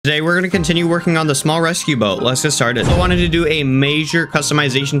Today, we're going to continue working on the small rescue boat. Let's get started. I wanted to do a major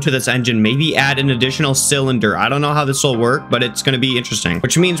customization to this engine, maybe add an additional cylinder. I don't know how this will work, but it's going to be interesting,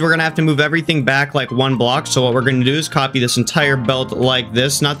 which means we're going to have to move everything back like one block. So what we're going to do is copy this entire belt like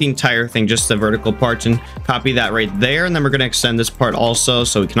this, not the entire thing, just the vertical parts, and copy that right there. And then we're going to extend this part also.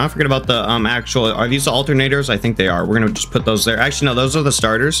 So we cannot forget about the actual, are these the alternators? I think they are. We're going to just put those there. Actually, no, those are the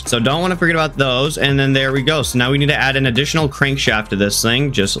starters. So don't want to forget about those. And then there we go. So now we need to add an additional crankshaft to this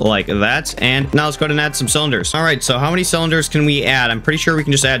thing, just like that. And now let's go ahead and add some cylinders. All right, so how many cylinders can we add? I'm pretty sure we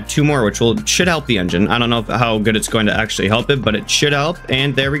can just add 2 more, which should help the engine. I don't know how good it's going to actually help it, but it should help.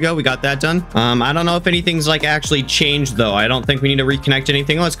 And there we go, we got that done. I don't know if anything's like actually changed though. I don't think we need to reconnect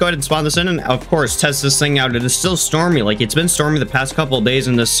anything. Let's go ahead and spawn this in and of course test this thing out. It is still stormy. Like, it's been stormy the past couple of days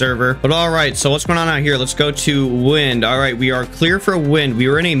in this server. But all right, so what's going on out here? Let's go to wind. All right, we are clear for wind. We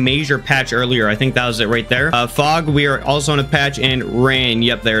were in a major patch earlier. I think that was it right there. Fog, we are also in a patch, and rain.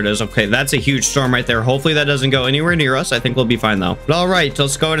 Yep, there it is. Okay, that's a huge storm right there. Hopefully that doesn't go anywhere near us. I think we'll be fine though. But all right,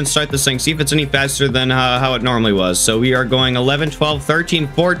 let's go ahead and start this thing, see if it's any faster than how it normally was. So we are going 11, 12, 13,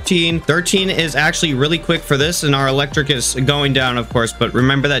 14. 13 is actually really quick for this, and our electric is going down, of course. But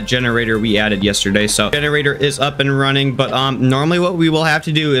remember that generator we added yesterday. So generator is up and running. But normally what we will have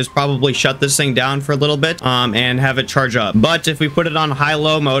to do is probably shut this thing down for a little bit and have it charge up. But if we put it on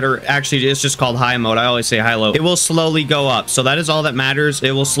high-low mode, or actually it's just called high mode, I always say high-low, it will slowly go up. So that is all that matters.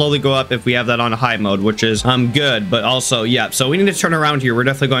 It will slowly go up if we have that on high mode, which is good. But also, yeah, so we need to turn around here. We're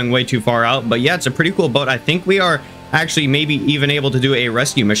definitely going way too far out. But yeah, it's a pretty cool boat. I think we are actually maybe even able to do a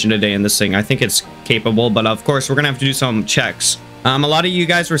rescue mission today in this thing. I think it's capable, but of course we're gonna have to do some checks. A lot of you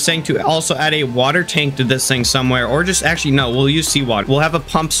guys were saying to also add a water tank to this thing somewhere, or just actually, no, we'll use seawater. We'll have a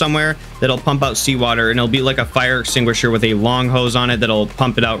pump somewhere that'll pump out seawater, and it'll be like a fire extinguisher with a long hose on it that'll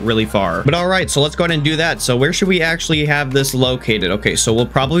pump it out really far. But all right, so let's go ahead and do that. So where should we actually have this located? Okay, so we'll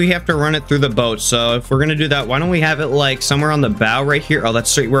probably have to run it through the boat. So if we're gonna do that, why don't we have it like somewhere on the bow right here? Oh,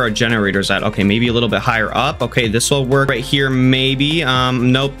 that's straight where our generator's at. Okay, maybe a little bit higher up. Okay, this will work right here, maybe.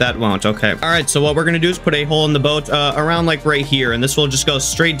 Nope, that won't. Okay. All right, so what we're gonna do is put a hole in the boat around like right here, and this will just go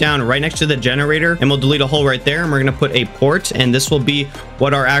straight down right next to the generator, and we'll delete a hole right there, and we're gonna put a port, and this will be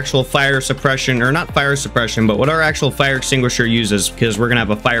what our actual fire suppression, or not fire suppression, but what our actual fire extinguisher uses, because we're gonna have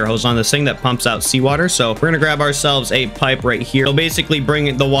a fire hose on this thing that pumps out seawater. So we're gonna grab ourselves a pipe right here. It'll basically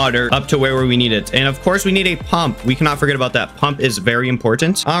bring the water up to where we need it. And of course we need a pump. We cannot forget about that. Pump is very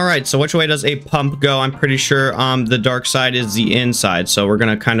important. All right, so which way does a pump go? I'm pretty sure the dark side is the inside, so we're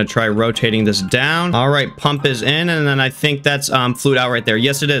gonna kind of try rotating this down. All right, pump is in, and then I think that's fluid out right there.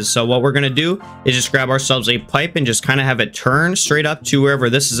 Yes, it is. So what we're gonna do is just grab ourselves a pipe and just kind of have it turn straight up to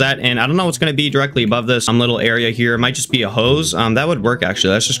wherever this is at. And I don't know what's gonna be directly above this little area here. It might just be a hose. That would work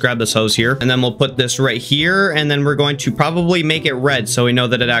actually. Let's just grab this hose here, and then we'll put this right here, and then we're going to probably make it red so we know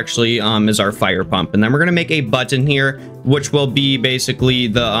that it actually is our fire pump. And then we're gonna make a button here, which will be basically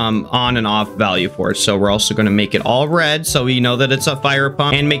the on and off value for it. So we're also going to make it all red so we know that it's a fire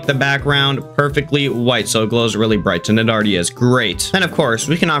pump, and make the background perfectly white so it glows really bright, and it already is. Great. And of course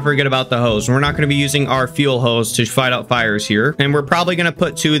we cannot forget about the hose. We're not going to be using our fuel hose to fight out fires here, and we're probably going to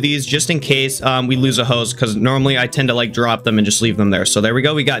put 2 of these just in case we lose a hose, because normally I tend to like drop them and just leave them there. So there we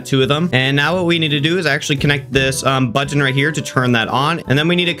go, we got 2 of them. And now what we need to do is actually connect this button right here to turn that on, and then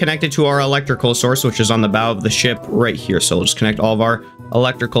we need to connect it to our electrical source, which is on the bow of the ship right here. So we'll just connect all of our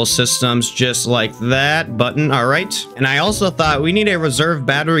electrical systems just like that. Button. All right. And I also thought we need a reserve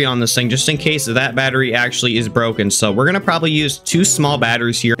battery on this thing just in case that battery actually is broken. So we're going to probably use 2 small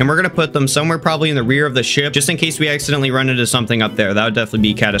batteries here, and we're going to put them somewhere probably in the rear of the ship just in case we accidentally run into something up there. That would definitely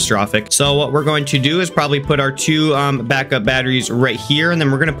be catastrophic. So what we're going to do is probably put our 2 backup batteries right here, and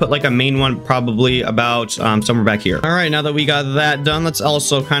then we're going to put like a main one probably about somewhere back here. All right, now that we got that done, let's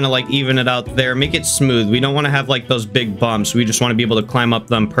also kind of like even it out there, make it smooth. We don't want to have like those big bumps. We just want to be able to climb up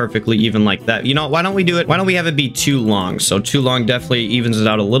them perfectly even like that. You know, why don't we do it? Why don't we have it be too long? So too long definitely evens it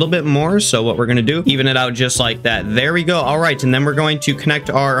out a little bit more. So what we're going to do, even it out just like that. There we go. All right, and then we're going to connect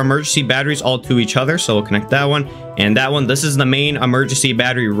our emergency batteries all to each other. So we'll connect that one and that one. This is the main emergency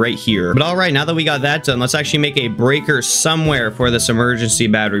battery right here. But all right, now that we got that done, let's actually make a breaker somewhere for this emergency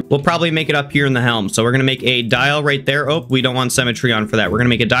battery. We'll probably make it up here in the helm. So we're going to make a dial right there. Oh, we don't want symmetry on for that. We're going to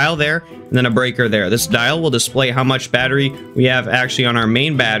make a dial there and then a breaker there. This dial will display how much battery we have actually on our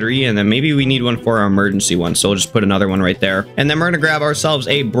main battery, and then maybe we need one for our emergency one. So we'll just put another one right there. And then we're going to grab ourselves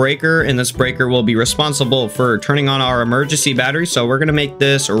a breaker, and this breaker will be responsible for turning on our emergency battery. So we're going to make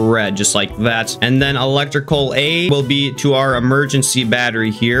this red just like that. And then electrical A will be to our emergency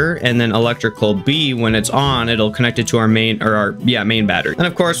battery here, and then electrical B, when it's on, it'll connect it to our main, or our main battery. And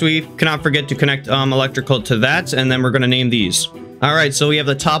of course we cannot forget to connect electrical to that, and then we're going to name these. All right, so we have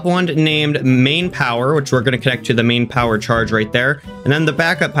the top one named main power, which we're going to connect to the main power charge right there. And then the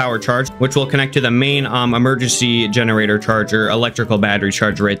backup power charge, which will connect to the main emergency generator charger, electrical battery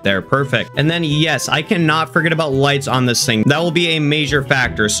charge right there. Perfect. And then, yes, I cannot forget about lights on this thing. That will be a major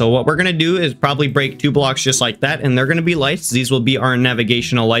factor. So what we're going to do is probably break 2 blocks just like that. And they're going to be lights. These will be our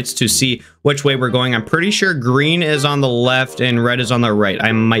navigational lights to see which way we're going. I'm pretty sure green is on the left and red is on the right.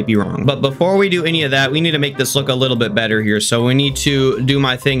 I might be wrong. But before we do any of that, we need to make this look a little bit better here. So we need to do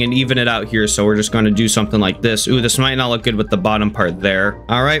my thing and even it out here. So we're just going to do something like this. Ooh, this might not look good with the bottom part there.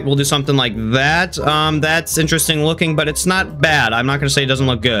 All right, we'll do something like that. That's interesting looking, but it's not bad. I'm not going to say it doesn't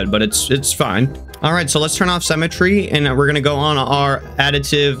look good, but it's fine. All right, so let's turn off symmetry and we're going to go on our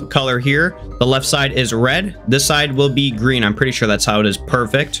additive color here. The left side is red. This side will be green. I'm pretty sure that's how it is.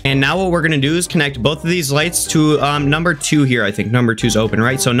 Perfect. And now what we're going to do is connect both of these lights to number 2 here. I think number 2 is open,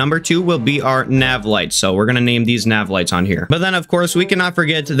 right? So number 2 will be our nav lights. So we're going to name these nav lights on here. But then, of course, we cannot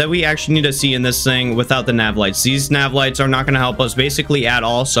forget that we actually need to see in this thing without the nav lights. These nav lights are not going to help us basically at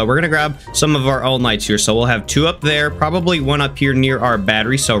all. So we're going to grab some of our own lights here. So we'll have 2 up there, probably 1 up here near our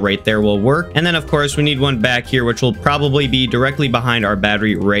battery. So right there will work. And then, of course, we need 1 back here, which will probably be directly behind our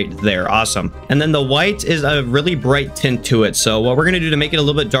battery right there. Awesome. And then the white is a really bright tint to it. So what we're going to do to make it a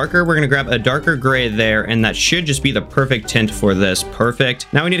little bit darker, we're going to grab a darker gray there, and that should just be the perfect tint for this.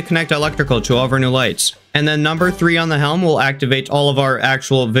 Perfect. Now we need to connect electrical to all of our new lights. And then number 3 on the helm will activate all of our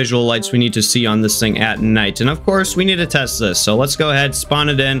actual visual lights we need to see on this thing at night. And of course, we need to test this. So let's go ahead, spawn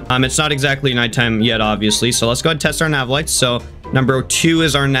it in. It's not exactly nighttime yet, obviously. So let's go ahead and test our nav lights. So number 2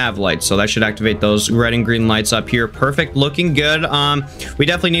 is our nav light. So that should activate those red and green lights up here. Perfect. Looking good. We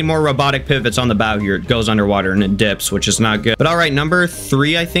definitely need more robotic pivots on the bow here. It goes underwater and it dips, which is not good. But all right, number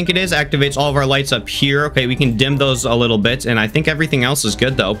 3, I think it is, activates all of our lights up here. Okay, we can dim those a little bit. And I think everything else is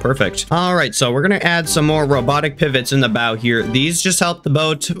good though. Perfect. All right, so we're going to add some more robotic pivots in the bow here. These just help the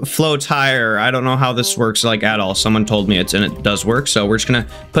boat float higher. I don't know how this works like at all. Someone told me it does work. So we're just going to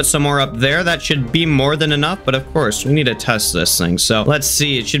put some more up there. That should be more than enough. But of course, we need to test this thing. So let's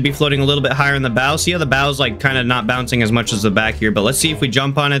see. It should be floating a little bit higher in the bow. See how the bow's like kind of not bouncing as much as the back here. But let's see if we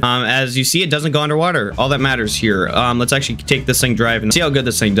jump on it. As you see, it doesn't go underwater. All that matters here. Let's actually take this thing drive and see how good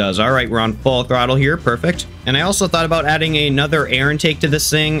this thing does. All right, we're on full throttle here. Perfect. And I also thought about adding another air intake to this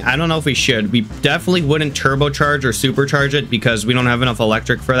thing. I don't know if we should. We definitely wouldn't turbocharge or supercharge it because we don't have enough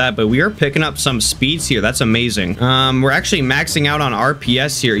electric for that, but we are picking up some speeds here. That's amazing. We're actually maxing out on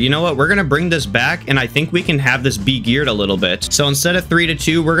RPS here. You know what? We're going to bring this back and I think we can have this be geared a little bit. So instead of 3 to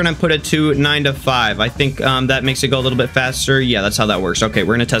 2, we're going to put it to 9 to 5. I think that makes it go a little bit faster. Yeah, that's how that works. Okay,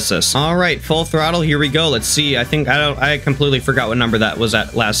 we're going to test this. All right, full throttle. Here we go. Let's see. I completely forgot what number that was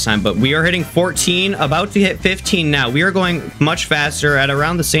at last time, but we are hitting 14, about to hit 15 now. We are going much faster at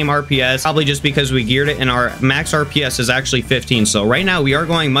around the same RPS, probably just because we geared it and our max RPS is actually 15. So right now we are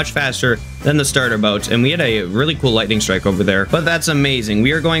going much faster than the starter boat, and we had a really cool lightning strike over there, but that's amazing.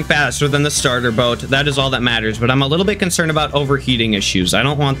 We are going faster than the starter boat. That is all that matters, but I'm a little bit concerned about overheating issues. I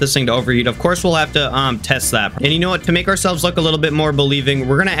don't want this thing to overheat. Of course, we'll have to test that. And you know what? To make ourselves look a little bit more believing,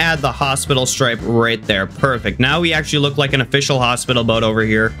 we're gonna add the hospital stripe right there. Perfect. Now we actually look like an official hospital boat over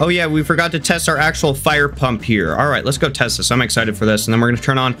here. Oh yeah, we forgot to test our actual fire pump here. All right, let's go test this. I'm excited for this. And then we're gonna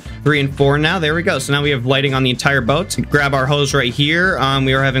turn on 3 and 4 now. There we go. So now we have lighting on the entire boat. Grab our hose right here.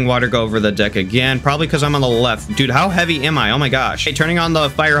 We are having water go over the deck again, probably because I'm on the left. Dude, how heavy am I? Oh my gosh. Okay, turning on the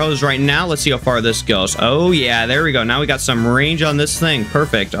fire hose right now. Let's see how far this goes. Oh yeah, there we go. Now we got some range on this thing.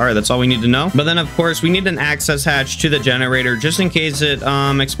 Perfect. All right, that's all we need to know. But then of course we need an access hatch to the generator just in case it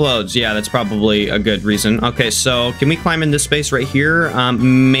explodes. Yeah, that's probably a good reason. Okay, so can we climb in this space right here?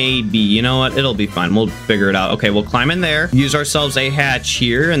 Maybe. You know what? It'll be fine. We'll figure it out. Okay, we'll climb in there. Use ourselves a hatch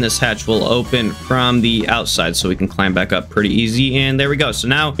here, and this hatch will open from the outside so we can climb back up pretty easy. And there we go. So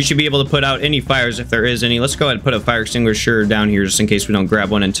now we should be able to put out any fires if there is any. Let's go ahead and put a fire extinguisher down here just in case we don't grab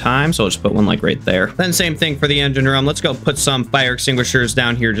one in time. So let's put one like right there. Then same thing for the engine room. Let's go put some fire extinguishers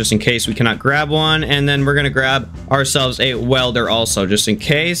down here just in case we cannot grab one. And then we're going to grab ourselves a welder also just in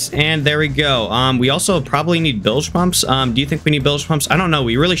case. And there we go. We also probably need bilge pumps. Do you think we need bilge pumps? I don't know.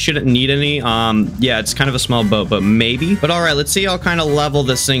 We really shouldn't need any. Yeah, it's kind of a small boat, but maybe. But all right, let's see how kind of level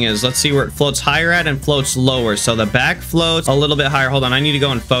this thing is. Let's see where it floats higher at and floats lower. So the back floats a little bit higher. Hold on. I need to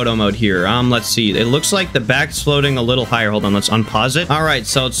go in photo mode here. here? Let's see. It looks like the back's floating a little higher. Hold on, let's unpause it. All right,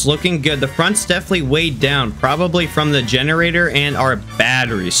 so it's looking good. The front's definitely weighed down, probably from the generator and our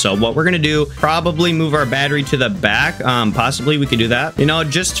battery. So what we're gonna do, probably move our battery to the back. Possibly we could do that. You know,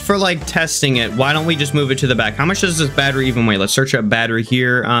 just for like testing it, why don't we just move it to the back? How much does this battery even weigh? Let's search up battery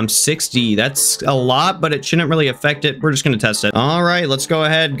here. 60. That's a lot, but it shouldn't really affect it. We're just gonna test it. All right, let's go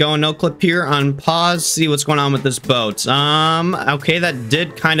ahead, go no clip here, on pause, see what's going on with this boat. Okay, that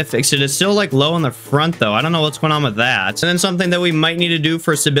did kind of fix it. It's still like low in the front though. I don't know what's going on with that. And then something that we might need to do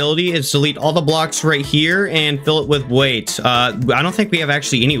for stability is delete all the blocks right here and fill it with weight. I don't think we have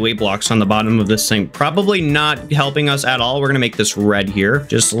actually any weight blocks on the bottom of this thing. Probably not helping us at all. We're gonna make this red here,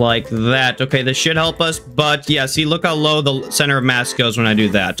 just like that. Okay, this should help us, but yeah, see, look how low the center of mass goes when I do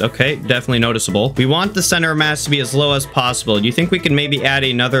that. Okay, definitely noticeable. We want the center of mass to be as low as possible. Do you think we can maybe add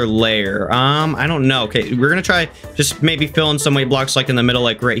another layer? I don't know. Okay, we're gonna try just maybe fill in some weight blocks like in the middle,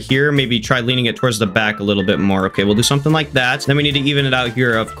 like right here. Maybe try leaning it towards the back a little bit more. Okay, we'll do something like that. Then we need to even it out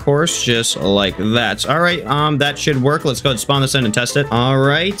here, of course, just like that. All right, that should work. Let's go ahead and spawn this in and test it. All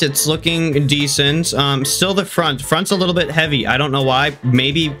right, it's looking decent. Still the front's a little bit heavy. I don't know why.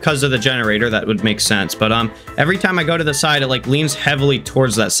 Maybe because of the generator, that would make sense. But every time I go to the side, it like leans heavily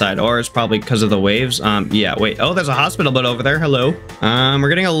towards that side, or it's probably because of the waves. Yeah, wait. Oh, there's a hospital boat over there. Hello. We're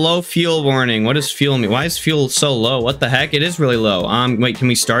getting a low fuel warning. What does fuel mean? Why is fuel so low? What the heck? It is really low. Wait, can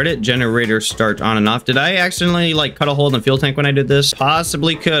we start it? Generator start on and off. Did I accidentally like cut a hole in the fuel tank when I did this?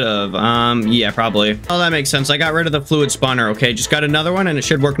 Possibly could have. Yeah, probably. Oh, that makes sense. I got rid of the fluid spawner. Okay, just got another one and it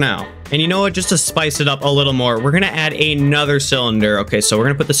should work now. And you know what? Just to spice it up a little more, we're going to add another cylinder. Okay, so we're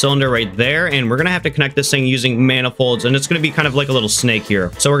going to put the cylinder right there, and we're going to have to connect this thing using manifolds, and it's going to be kind of like a little snake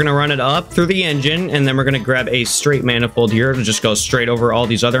here. So we're going to run it up through the engine, and then we're going to grab a straight manifold here to just go straight over all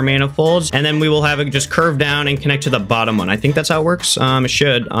these other manifolds, and then we will have it just curve down and connect to the bottom one. I think that's how it works. It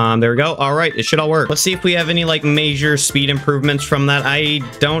should. There we go. All right, it should all work. Let's see if we have any like major speed improvements from that. I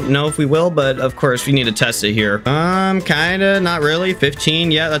don't know if we will, but of course we need to test it here. Kind of, not really.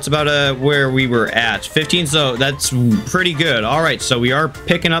 15. Yeah, that's about where we were at. 15, so that's pretty good. All right, so we are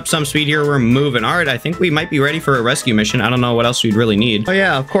picking up some speed here. We're moving. All right, I think we might be ready for a rescue mission. I don't know what else we'd really need. Oh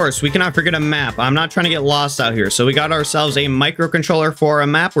yeah, of course, we cannot forget a map. I'm not trying to get lost out here. So we got ourselves a microcontroller for a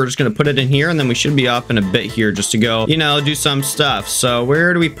map. We're just going to put it in here, and then we should be off in a bit here just to go, you know, do some stuff. So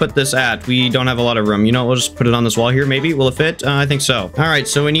where do we put this at? We don't have a lot of room. You know, we'll just put it on this wall here. Maybe will it fit? I think so. All right,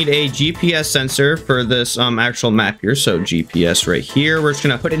 so we need a GPS sensor for this actual map here. So GPS right here. We're just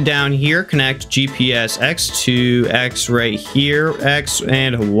going to put it down here, connect GPS X to X right here, X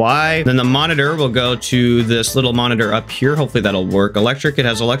and Y. Then the monitor will go to this little monitor up here. Hopefully that'll work. Electric, it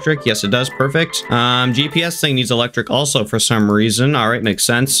has electric. Yes, it does. Perfect. GPS thing needs electric also for some reason. All right, makes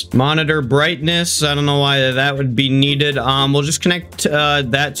sense. Monitor brightness. I don't know why that would be needed. We'll just connect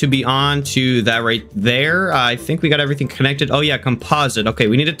that to be on to that right there. I think we got everything connected. Oh yeah, composite. Okay,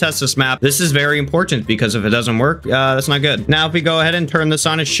 we need to test this map. This is very important because if it doesn't work, that's not good. Now, if we go ahead and turn this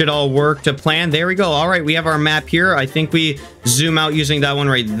on, it should all work to plan. There we go. All right, we have our map here. I think we zoom out using that one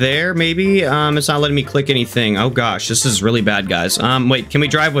right there, maybe. It's not letting me click anything. Oh gosh, this is really bad, guys. Wait, can we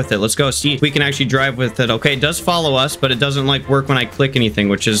drive with it? Let's go see if we can actually drive with it. Okay, it does follow us, but it doesn't like work when I click anything,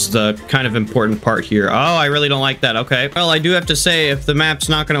 which is the kind of important part here. Oh, I really don't like that. Okay, well, I do have to say, if the map's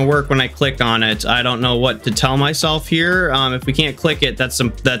not going to work when I click on it, I don't know what to tell myself here. If we can't click it, that's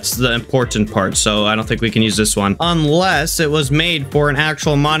the important part. So I don't think we can use this one unless it was made for an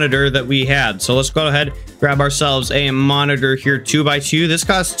actual monitor that we had. So let's go ahead, grab ourselves a monitor here, 2x2. This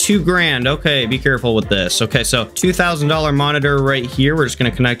costs $2 grand. Okay, be careful with this. Okay, so $2,000 monitor right here. We're just going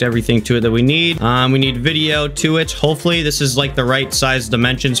to connect everything to it that we need. We need video to it. Hopefully this is like the right size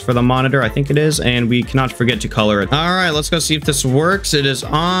dimensions for the monitor. I think it is, and we cannot forget to color it. All right, let's go see if this works. It is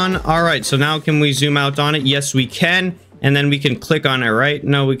on. All right, so now can we zoom out on it? Yes, we can. And then we can click on it, right?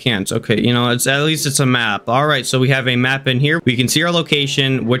 No, we can't. Okay, you know, it's at least it's a map. All right, so we have a map in here. We can see our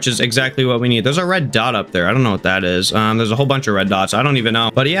location, which is exactly what we need. There's a red dot up there. I don't know what that is. There's a whole bunch of red dots. I don't even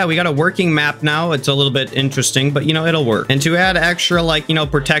know. But yeah, we got a working map now. It's a little bit interesting, but you know, it'll work. And to add extra, like, you know,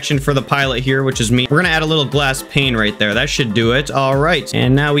 protection for the pilot here, which is me, we're gonna add a little glass pane right there. That should do it. All right,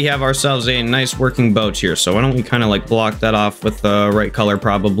 and now we have ourselves a nice working boat here. So why don't we kind of like block that off with the right color,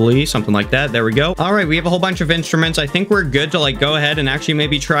 probably something like that. There we go. All right, we have a whole bunch of instruments. I think we're good to like go ahead and actually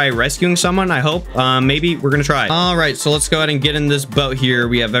maybe try rescuing someone. I hope. Maybe we're gonna try. All right, so let's go ahead and get in this boat here.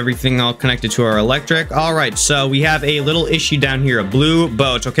 We have everything all connected to our electric. All right, so we have a little issue down here, a blue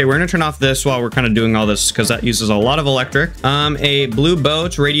boat. Okay, we're gonna turn off this while we're kind of doing all this because that uses a lot of electric. A blue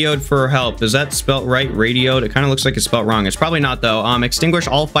boat radioed for help. Is that spelt right? Radioed? It kind of looks like it's spelt wrong. It's probably not though. Extinguish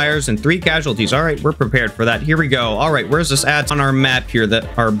all fires and 3 casualties. All right, we're prepared for that. Here we go. All right, where's this at on our map here?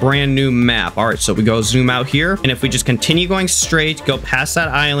 That our brand new map. All right, so we go zoom out here, and if we just continue going straight, go past that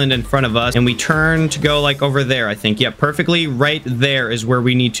island in front of us, and we turn to go like over there, I think. Yeah, perfectly right there is where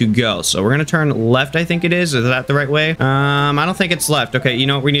we need to go. So we're gonna turn left, I think it is. Is that the right way? I don't think it's left. Okay, you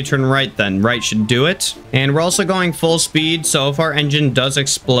know what? We need to turn right then. Right should do it. And we're also going full speed, so if our engine does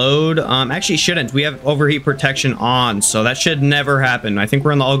explode, actually shouldn't. We have overheat protection on, so that should never happen. I think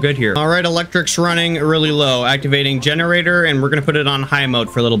we're in the all good here. All right, electric's running really low. Activating generator, and we're gonna put it on high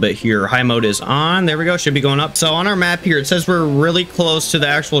mode for a little bit here. High mode is on. There we go. Should be going up. So on our map here, it says we're really close to the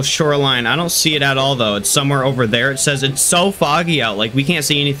actual shoreline. I don't see it at all though. It's somewhere over there. It says it's so foggy out, like we can't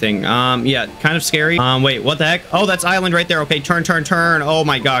see anything. Yeah, kind of scary. Wait, what the heck? Oh, that's island right there. Okay, turn. Oh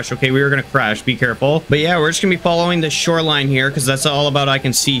my gosh. Okay, we were gonna crash. Be careful. But yeah, we're just gonna be following the shoreline here because that's all about I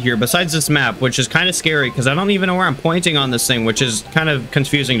can see here. Besides this map, which is kind of scary because I don't even know where I'm pointing on this thing, which is kind of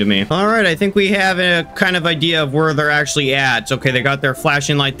confusing to me. All right, I think we have a kind of idea of where they're actually at. Okay, they got their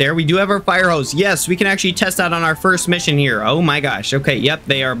flashing light there. We do have our fire hose. Yes, we can actually test that on our first mission here. Oh my gosh. Okay, yep,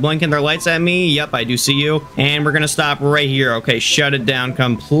 they are blinking their lights at me. Yep, I do see you. And we're gonna stop right here. Okay, shut it down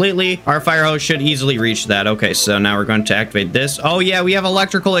completely. Our fire hose should easily reach that. Okay, so now we're going to activate this. Oh yeah, we have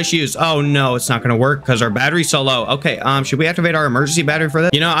electrical issues. Oh no, it's not gonna work because our battery's so low. Okay, should we activate our emergency battery for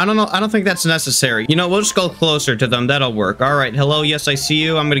this? You know, I don't know. I don't think that's necessary. You know, we'll just go closer to them. That'll work. All right, hello. Yes, I see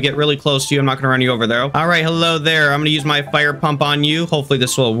you. I'm gonna get really close to you. I'm not gonna run you over there. All right, hello there. I'm gonna use my fire pump on you. Hopefully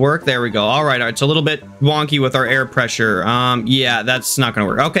this will work. There we go. All right, it's a little bit wonky with our air pressure. Yeah, that's not gonna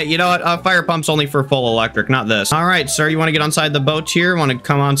work. Okay, you know what? Fire pump's only for full electric, not this. All right, sir, you want to get inside the boat here? Want to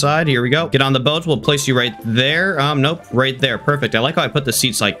come on side? Here we go. Get on the boat. We'll place you right there. Nope, right there. Perfect. I like how I put the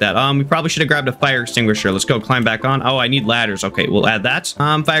seats like that. We probably should have grabbed a fire extinguisher. Let's go climb back on. Oh, I need ladders. Okay, we'll add that.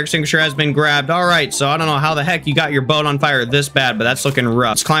 Fire extinguisher has been grabbed. All right, so I don't know how the heck you got your boat on fire this bad, but that's looking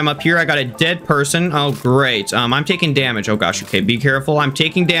rough. Let's climb up here. I got a dead person. Oh, great. I'm taking damage. Oh gosh. Okay, be careful. I'm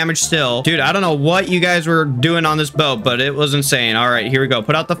taking damage still. Dude, I don't know what you guys were doing on this boat, but it was insane. All right, here we go.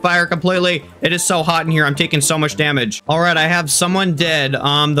 Put out the fire completely. It is so hot in here. I'm taking so much damage. All right, I have someone dead.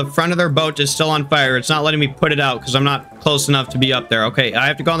 The front of their boat is still on fire. It's not letting me put it out because I'm not close enough to be up there. Okay, I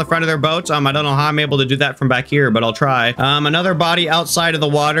have to go on the front of their boat. I don't know how I'm able to do that from back here, but I'll try. Another body outside of the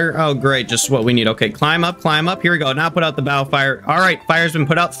water. Oh, great. Just what we need. Okay, climb up. Here we go. Now put out the bow fire. All right, fire's been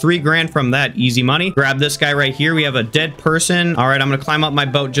put out. 3 grand from that. Easy money. Grab this guy right here. We have a dead person. All right, I'm gonna climb up my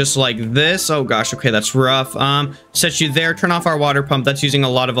boat just like this. Oh gosh. Okay, that's rough. Set you there. Turn off our water pump. That's using a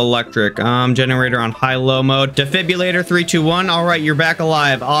lot of electric. Generator on high-low mode. Defibrillator 3, 2, 1. All right, you're back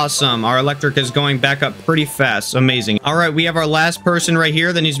alive. Awesome. Our electric is going back up pretty fast. Amazing. All right, we have our last person right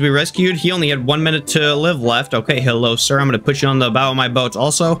here that needs to be rescued. He only had 1 minute to live left. Okay, hello, sir. I'm gonna put you on the bow of my boat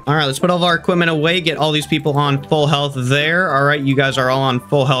also. All right, let's put all of our equipment away. Get all these people on full health there. All right, you guys are all on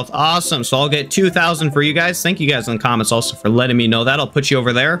full health. Awesome. So I'll get 2,000 for you guys. Thank you guys in the comments also for letting me know that. I'll put you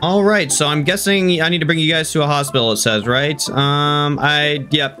over there. All right, so I'm guessing I need to bring you guys to a hospital, it says, right?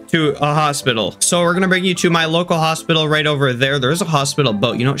 Yep, to a hospital. So we're gonna bring you to my local hospital right over there. There's a hospital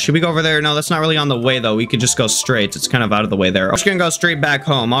boat. You know, should we go over there? No, that's not really on the way though. We could just go straight. It's kind of out of the way there. I'm just gonna go straight back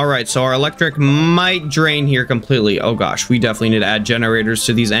home. All right, so our electric might drain here completely. Oh gosh, we definitely need to add generators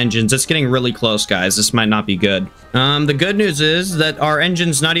to these engines. It's getting really close, guys. This might not be good. The good news is that our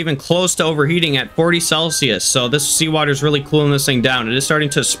engine's not even close to overheating at 40 Celsius. So this seawater is really cooling this thing down. It is starting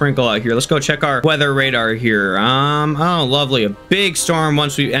to sprinkle out here. Let's go check our weather radar here. Oh, lovely. A big storm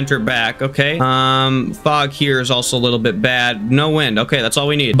once we enter back. Okay. Fog here is also a little bit bad. No wind. Okay, that's all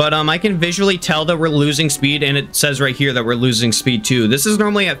we need. But I can visually tell that we're losing speed, and it says right here that we're losing speed too. This is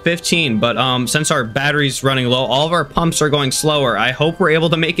normally at 15, but since our battery's running low, all of our pumps are going slower. I hope we're able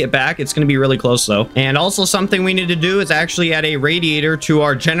to make it back. It's going to be really close though. And also something we need to do is actually add a radiator to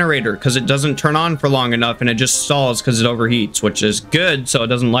our generator because it doesn't turn on for long enough and it just stalls because it overheats, which is good so it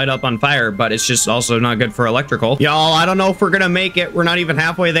doesn't light up on fire, but it's just also not good for electrical. Y'all, I don't know if we're gonna make it. We're not even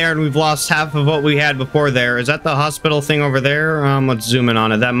halfway there and we've lost half of what we had before there. Is that the hospital thing over there? Let's zoom in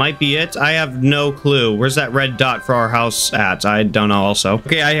on it. That might be it. I have no clue. Where's that red dot for our house at? I don't know also.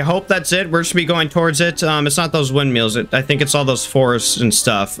 Okay, I hope that's it. We're just be going towards it. It's not those windmills. I think it's all those forests and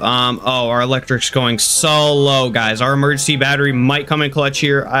stuff. Oh, our electric's going so low, guys. Our emergency battery might come in clutch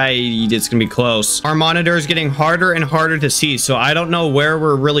here. It's gonna be close. Our monitor is getting harder and harder to see, so I don't know where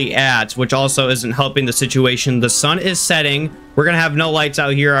we're really at, which also isn't helping the situation situation. The sun is setting. We're gonna have no lights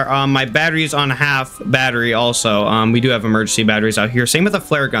out here. My battery's on half battery also. We do have emergency batteries out here. Same with the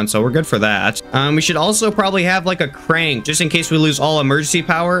flare gun, so we're good for that. We should also probably have like a crank just in case we lose all emergency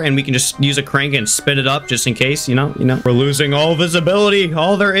power, and we can just use a crank and spin it up just in case, you know. We're losing all visibility.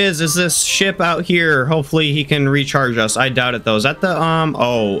 All there is this ship out here. Hopefully he can recharge us. I doubt it though. Is that the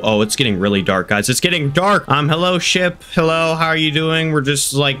oh, it's getting really dark, guys. It's getting dark. Hello ship. Hello, how are you doing? We're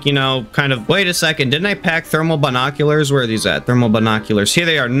just like, you know, kind of. Wait a second. Didn't I pack thermal binoculars? Where are these at? Thermal binoculars. Here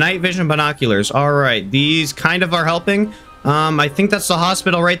they are. Night vision binoculars. All right. These kind of are helping. I think that's the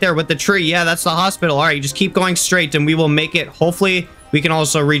hospital right there with the tree. Yeah, that's the hospital. All right, just keep going straight and we will make it. Hopefully we can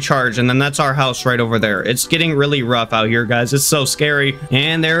also recharge, and then that's our house right over there. It's getting really rough out here, guys. It's so scary.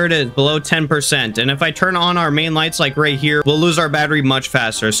 And there it is, below 10%. And if I turn on our main lights like right here, we'll lose our battery much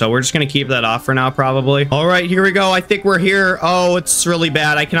faster. So we're just gonna keep that off for now, probably. All right, here we go. I think we're here. Oh, it's really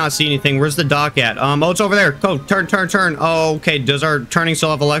bad. I cannot see anything. Where's the dock at? Oh, it's over there. Go, turn. Oh, okay. Does our turning still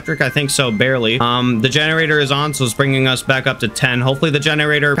have electric? I think so, barely. The generator is on, so it's bringing us back up to 10. Hopefully the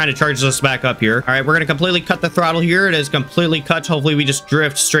generator kind of charges us back up here. All right, we're gonna completely cut the throttle here. It is completely cut. Hopefully we just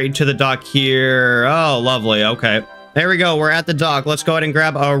drift straight to the dock here. Oh, lovely. Okay. There we go. We're at the dock. Let's go ahead and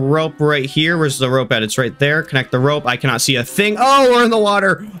grab a rope right here. Where's the rope at? It's right there. Connect the rope. I cannot see a thing. Oh, we're in the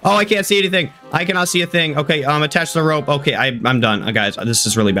water. Oh, I can't see anything. I cannot see a thing. Okay, attach the rope. Okay, I'm done. Guys, this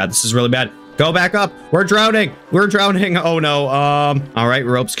is really bad. This is really bad. Go back up. We're drowning. We're drowning. Oh, no. All right.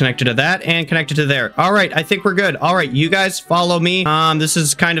 Rope's connected to that and connected to there. All right. I think we're good. All right. You guys follow me. This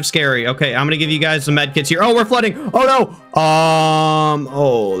is kind of scary. Okay. I'm going to give you guys the med kits here. Oh, we're flooding. Oh, no.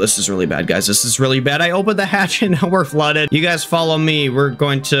 Oh, this is really bad, guys. This is really bad. I opened the hatch and now we're flooded. You guys follow me. We're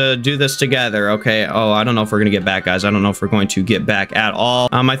going to do this together. Okay. Oh, I don't know if we're going to get back, guys. I don't know if we're going to get back at all.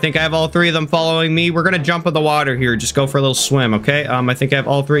 I think I have all three of them following me. We're going to jump in the water here. Just go for a little swim. Okay. I think I have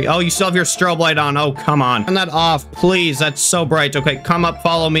all three. Oh, you still have your strobe light on. Oh, come on. Turn that off, please. That's so bright. Okay, come up,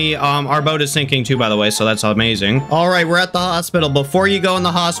 follow me. Our boat is sinking too, by the way, so that's amazing. All right, we're at the hospital. Before you go in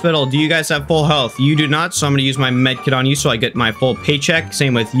the hospital, do you guys have full health? You do not, so I'm gonna use my med kit on you so I get my full paycheck.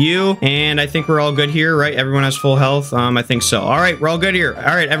 Same with you. And I think we're all good here, right? Everyone has full health. I think so. All right, we're all good here.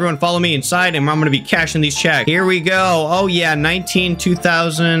 All right, everyone follow me inside and I'm gonna be cashing these checks. Here we go. Oh yeah, 19,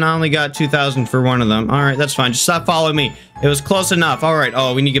 2,000. I only got 2,000 for one of them. All right, that's fine. Just stop following me. It was close enough. All right.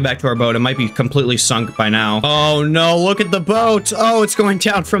 Oh, we need to get back to our boat. It might be completely sunk by now. Oh, no. Look at the boat. Oh, it's going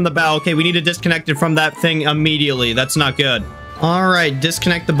down from the bow. Okay, we need to disconnect it from that thing immediately. That's not good. All right,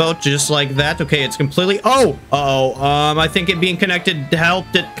 disconnect the boat just like that. Okay, it's completely... Oh, I think it being connected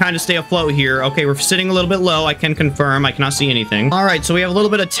helped it kind of stay afloat here. Okay, we're sitting a little bit low. I can confirm. I cannot see anything. All right, so we have a little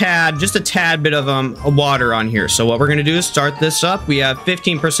bit of just a tad bit of water on here. So what we're gonna do is start this up. We have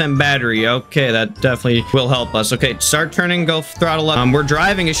 15% battery. Okay, that definitely will help us. Okay, start turning, go throttle up. We're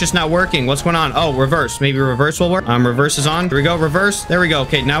driving. It's just not working. What's going on? Oh, reverse. Maybe reverse will work. Reverse is on. Here we go. Reverse. There we go.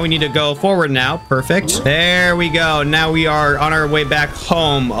 Okay, now we need to go forward now. Perfect. There we go. Now we are on our way back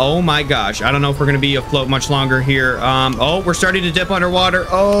home. Oh my gosh, I don't know if we're gonna be afloat much longer here. Oh, we're starting to dip underwater.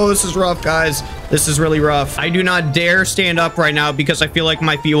 Oh, this is rough, guys. This is really rough. I do not dare stand up right now because I feel like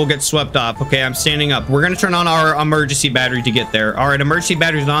my feet will get swept off. Okay, I'm standing up. We're gonna turn on our emergency battery to get there. All right, emergency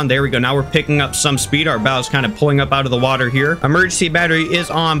battery's on. There we go. Now we're picking up some speed. Our bow's kind of pulling up out of the water here. Emergency battery is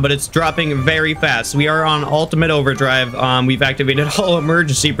on, but it's dropping very fast. We are on ultimate overdrive. We've activated all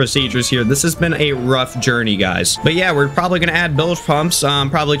emergency procedures here. This has been a rough journey, guys. But yeah, we're probably gonna add bilge pumps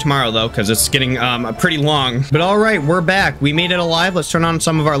probably tomorrow though, because it's getting pretty long. But all right, we're back. We made it alive. Let's turn on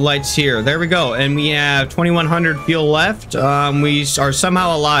some of our lights here. There we go. And we have 2,100 fuel left. We are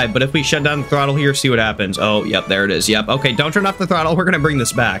somehow alive, but if we shut down the throttle here, see what happens. Oh, yep, there it is. Yep. Okay, don't turn off the throttle. We're gonna bring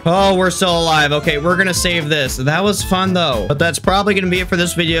this back. Oh, we're still alive. Okay, we're gonna save this. That was fun though. But that's probably gonna be it for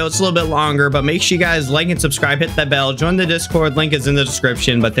this video. It's a little bit longer, but make sure you guys like and subscribe, hit that bell, join the Discord. Link is in the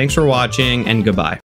description. But thanks for watching and goodbye.